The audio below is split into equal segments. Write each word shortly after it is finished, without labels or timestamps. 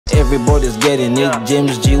Everybody's getting it,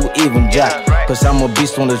 James G, even Jack. Cause I'm a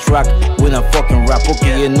beast on the track when I fucking rap.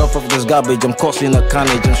 Okay, enough of this garbage, I'm causing a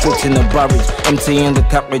carnage, I'm shooting a barrage, emptying the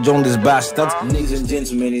cartridge on this bastard. Ladies and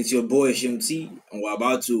gentlemen, it's your boy Seun, and we're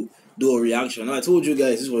about to do a reaction. Now I told you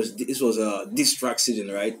guys this was a diss track season,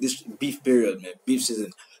 right? This beef period, man, beef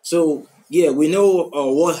season. So yeah, we know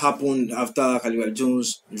what happened after Khaligraph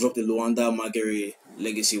Jones dropped the Luanda Magere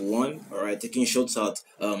Legacy 1, alright, taking shots at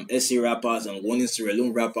SA rappers and warning Sierra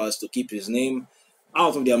Leone rappers to keep his name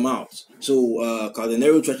out of their mouths. So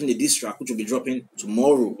Cardinero threatened the diss track, which will be dropping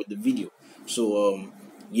tomorrow with the video. So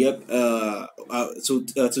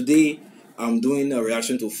today I'm doing a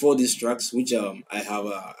reaction to 4 diss tracks which I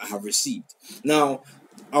have received. Now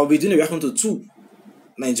I'll be doing a reaction to 2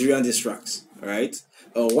 Nigerian diss tracks. Alright,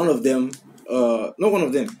 one of them, not one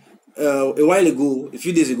of them, a while ago, a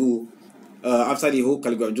few days ago, after the whole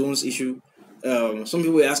Khaligraph Jones issue, some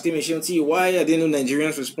people were asking me, Seun, why I didn't know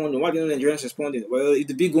Nigerians responding? Why didn't know Nigerians responding? Well, if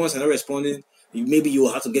the big ones are not responding, maybe you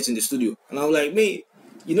will have to get in the studio. And I'm like, me,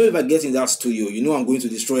 you know, if I get in that studio, you know I'm going to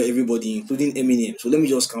destroy everybody, including Eminem. So let me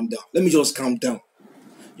just calm down. Let me just calm down.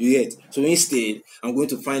 You get? So instead, I'm going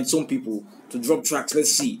to find some people to drop tracks.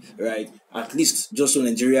 Let's see, right? At least just so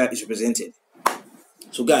Nigeria is represented.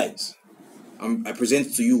 So guys, I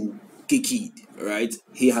present to you KayKeed, right?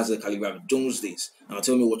 He has a Khaligraph Jones days. Now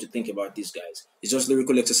tell me what you think about these guys. It's just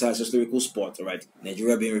lyrical exercise, just lyrical sport, right?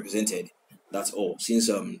 Nigeria being represented. That's all. Since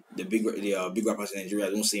the big rappers in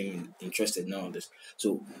Nigeria don't seem interested now on this.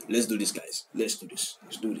 So let's do this, guys. Let's do this.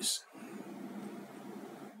 Let's do this.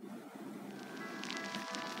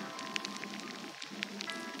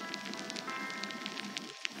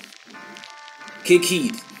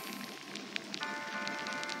 KayKeed.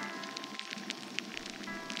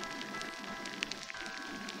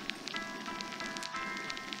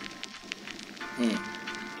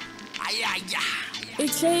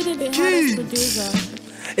 It traded the hottest producer.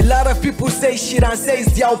 A lot of people say shit and say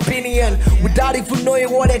it's their opinion without even knowing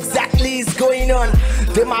what exactly is going on.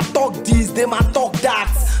 They might talk this, they might talk that.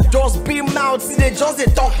 Just be mouth, see they just they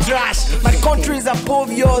talk trash. My country is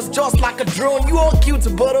above yours, just like a drone. You all cute to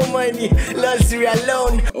borrow money, learn Sierra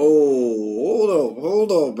Leone. Oh,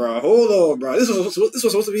 hold on, bro. This was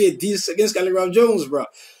supposed to be a diss against Khaligraph Jones, bro.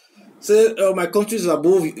 Say, my country is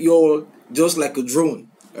above yours, just like a drone.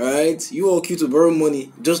 Alright, you all cute to borrow money,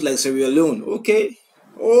 just like Sierra Leone. Okay,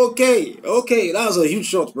 that was a huge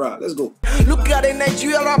shot, bro. Let's go. Look at the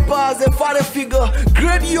Nigerian rappers, a father figure.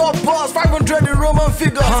 Grade your boss, 500 the Roman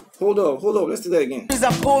figure. Hold up, let's do that again. Is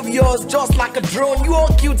above yours, just like a drone. You all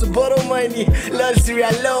cute to borrow money, learn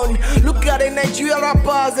Sierra Leone. Look at the Nigerian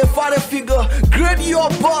rappers, a father figure. Grade your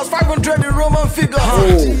boss, 500 the Roman figure.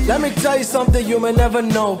 Let me tell you something you may never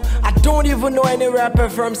know. I don't even know any rapper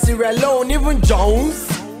from Sierra Leone, even Jones.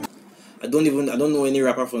 I don't know any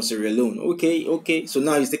rapper from Sierra Leone. Okay. So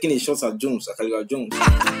now he's taking his shots at Jones, at Khaligraph Jones.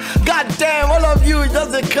 God damn, all of you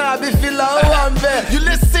just a crab if you like, oh, I'm bad. You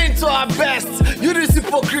listen to our best. You this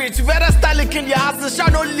hypocrite. You better start licking your ass and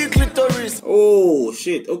shall not lick clitoris. Oh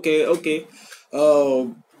shit. Okay.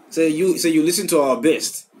 So you listen to our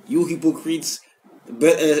best. You hypocrites.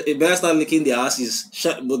 Better start licking their asses,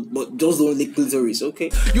 but just don't lick clitoris, okay?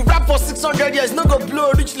 You rap for 600 years, no go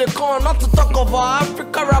blow rich like corn. Not to talk about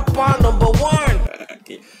Africa rapper #1.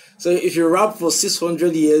 Okay, so if you rap for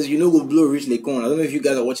 600 years, you know go blow rich like corn. I don't know if you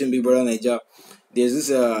guys are watching Big Brother Naija. There's this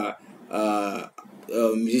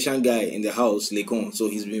musician guy in the house, Lekon. So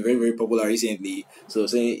he's been very popular recently. So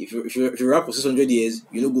saying if you rap for 600 years,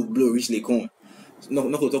 you know go blow rich like corn. No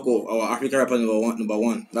go talk of our Africa rapper number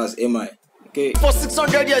one. That's MI. Okay. For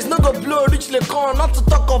 600 years, no go blow rich like corn. Not to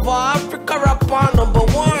talk about Africa rapper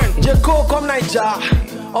 #1. J.Cole come Naija.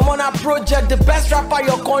 I'm on a project, the best rapper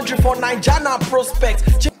your country for Naija prospects.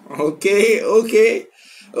 Okay.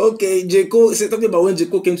 J.Cole, say talking about when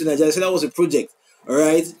J.Cole came to Nigeria, so that was a project.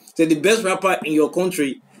 Alright. So the best rapper in your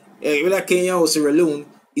country, whether Kenya or Sierra Leone,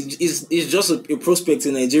 is just a prospect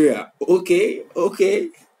in Nigeria. Okay,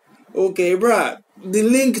 bruh. The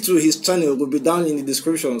link to his channel will be down in the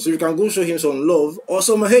description, so you can go show him some love or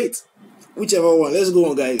some hate, whichever one. Let's go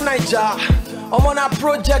on, guys. Naija, I'm on a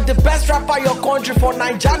project, the best rapper your country for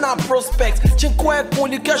Naija prospects. Chinkwe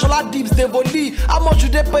communication deeps they believe. How much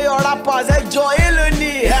should they pay your rappers? Enjoy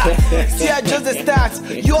Eleni. See, I just the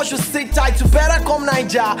stats. You all should sit tight. You better come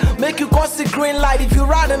Naija. Make you cross the green light if you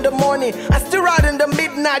ride in the morning and still ride in the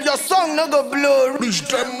midnight. Your song no go blow. Reach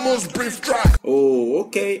them most brief track. Oh,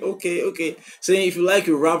 okay. Saying if you like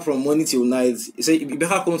your rap from morning till night, say you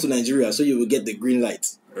better come to Nigeria so you will get the green light.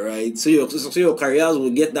 Alright, so your careers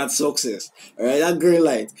will get that success. Alright, that green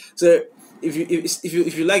light. So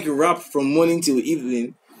if you like your rap from morning till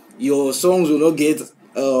evening, your songs will not get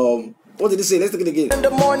What did he say? Let's take it again. In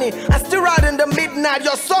the morning, I still ride in the midnight.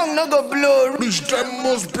 Your song no go blow. Reach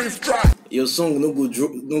Dremos beef track. Your song no go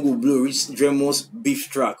blow. Reach Dremos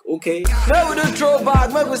beef track. Okay. Where we do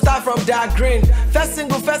throwback? Maybe we start from Dark Green. First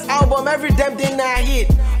single, first album, every damn thing I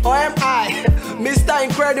hit. Or am I Mr.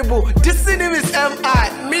 Incredible? This name is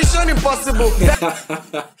MI Mission Impossible.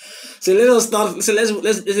 So let us start. So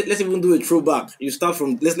let's even do a throwback. You start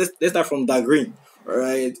from let's start from Dark Green. All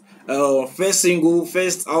right. First single,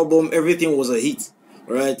 first album, everything was a hit.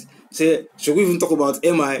 All right. So should we even talk about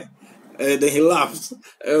MI? Then he laughed.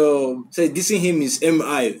 Say dissing him is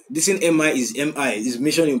MI. Dissing MI is MI. It's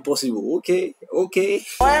Mission Impossible. Okay. Okay.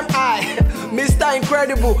 Or am I Mr.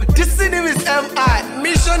 Incredible? This name is MI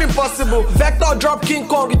Mission Impossible. Vector drop King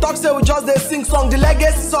Kong. He talks say we just they sing song. The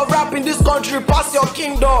legacies of rap in this country pass your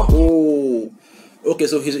kingdom. Oh. Okay,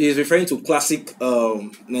 so he's referring to classic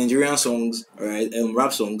Nigerian songs, right,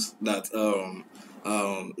 rap songs that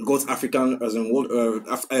got African as in world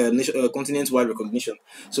continent-wide recognition.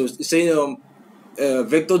 So it's saying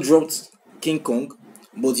Vector dropped King Kong,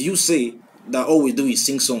 but you say that all we do is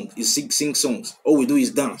sing songs, sing songs. All we do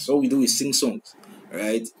is dance. All we do is sing songs,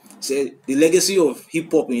 right? So the legacy of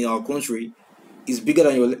hip hop in our country is bigger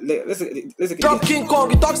than your. Let's drop King Kong.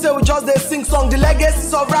 He talks say we just they sing song. The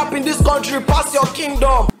legacies of rap in this country pass your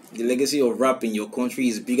kingdom. The legacy of rap in your country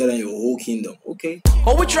is bigger than your whole kingdom. Okay.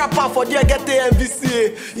 Or which rapper for there get the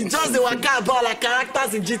MVCA? He just the waka about like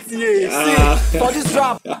characters in GTA. See, for this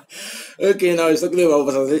rap. Okay, now he's talking about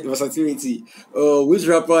versatility. Which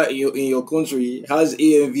rapper in your country has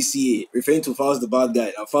AMVCA? Referring to Fast the Bad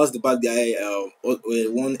Guy. Now, Fast the Bad Guy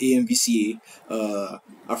won AMVCA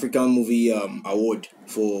African Movie Award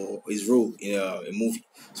for his role in a movie.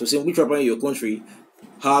 So, saying which rapper in your country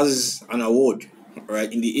has an award,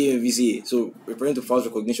 right, in the AMVCA? So, referring to fast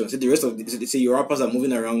recognition. So the rest of say your rappers are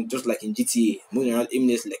moving around just like in GTA, moving around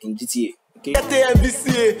aimlessly like in GTA. Okay. Get the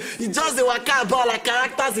MVCA. He just the waka about like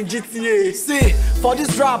characters in GTA. See, for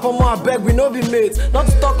this rap, I'm on beg, we no be mates. Not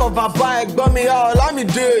to talk about bike, but me out, let me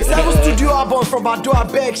do it. 7 studio albums from Badua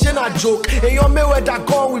Beg, she not joke. And your Mayweather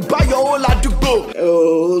gone, we buy your whole lot to go.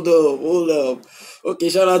 Oh, hold up. Okay,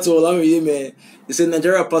 shout out to Olamide, man. They say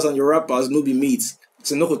Nigeria rappers and your rappers no be mates.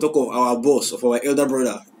 So not to talk of our boss, of our elder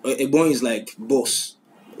brother. Egbon is like boss,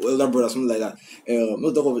 elder brother, something like that.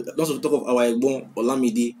 Not to talk of our Egbon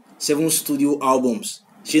Olamide. 7 studio albums.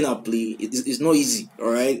 She not play. It's not easy.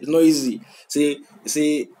 All right, it's not easy. Say,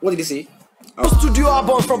 what did he say? Studio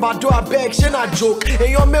albums from Badua Beg, she not joke.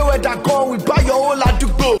 And your Mayweather gone, we buy your whole lot to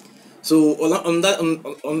go. So on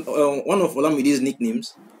one of Olamide's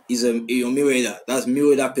nicknames is Ayo Mayweather. That's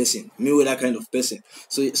Mayweather person, Mayweather kind of person.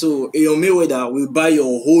 So Ayo Mayweather will buy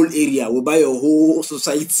your whole area, will buy your whole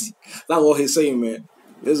society. That's what he's saying, man.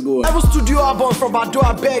 Let's go. 7 studio albums from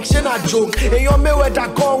Badua Beg, she not joke. And your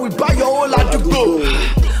Mayweather gone, we buy your whole lot to go.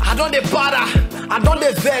 I don't dey bother, I don't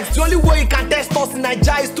dey vex. The only way you can test us in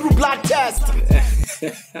Naija is through blood test.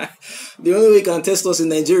 The only way you can test us in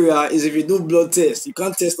Nigeria is if you do blood test. You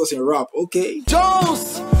can't test us in rap, okay?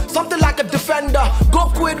 Jones, something like a defender.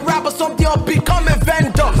 Go quit rap or something or become a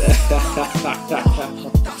vendor.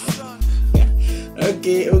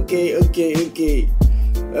 Okay. Okay.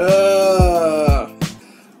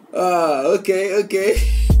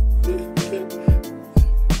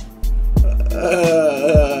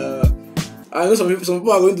 I know some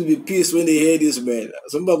people are going to be pissed when they hear this, man.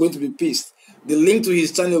 Some people are going to be pissed. The link to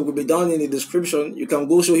his channel will be down in the description. You can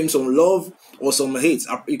go show him some love or some hate.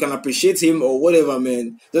 You can appreciate him or whatever,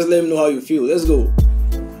 man. Just let him know how you feel. Let's go.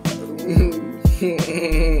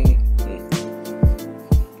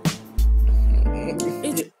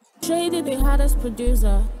 It's Shady, the hottest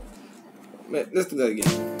producer. Man, let's do that again.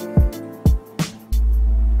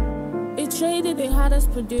 It's Shady, the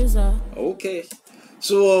hottest producer. Okay.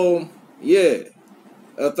 So, yeah.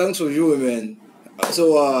 Thanks for viewing, man.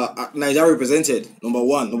 So, Naija represented. Number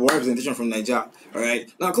one representation from Naija. All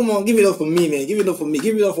right. Now, come on, give it up for me, man. Give it up for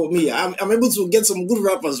me. I'm able to get some good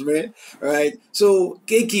rappers, man. All right. So,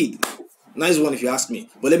 KayKeed, nice one if you ask me.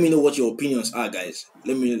 But let me know what your opinions are, guys.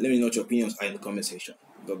 Let me know what your opinions are in the comment section.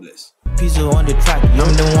 God bless. Pizzo on the track,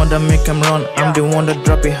 I'm the one that make him run. I'm the one that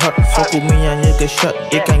drop it hot. Fuck with me and you get shot.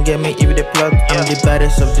 You can get me if they plug. I'm the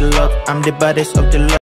baddest of the lot.